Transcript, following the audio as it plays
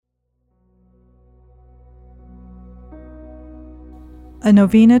A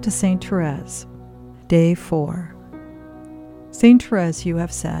Novena to Saint Thérèse, Day 4. Saint Thérèse, you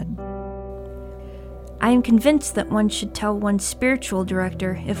have said, I am convinced that one should tell one's spiritual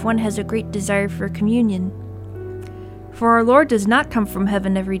director if one has a great desire for communion. For our Lord does not come from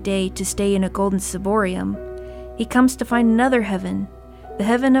heaven every day to stay in a golden ciborium. He comes to find another heaven, the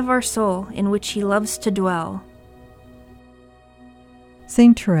heaven of our soul, in which He loves to dwell.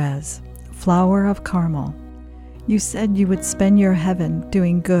 Saint Thérèse, flower of Carmel, you said you would spend your heaven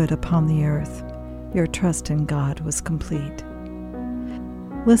doing good upon the earth. Your trust in God was complete.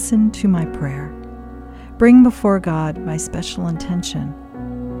 Listen to my prayer. Bring before God my special intention.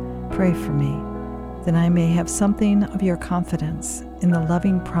 Pray for me, that I may have something of your confidence in the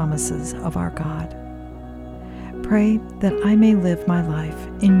loving promises of our God. Pray that I may live my life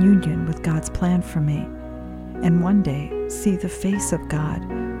in union with God's plan for me, and one day see the face of God,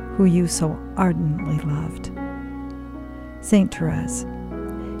 who you so ardently loved. Saint Thérèse,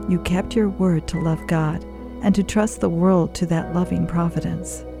 you kept your word to love God and to trust the world to that loving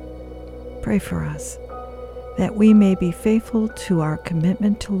providence. Pray for us, that we may be faithful to our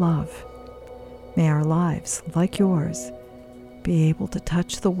commitment to love. May our lives, like yours, be able to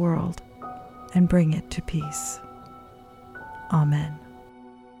touch the world and bring it to peace. Amen.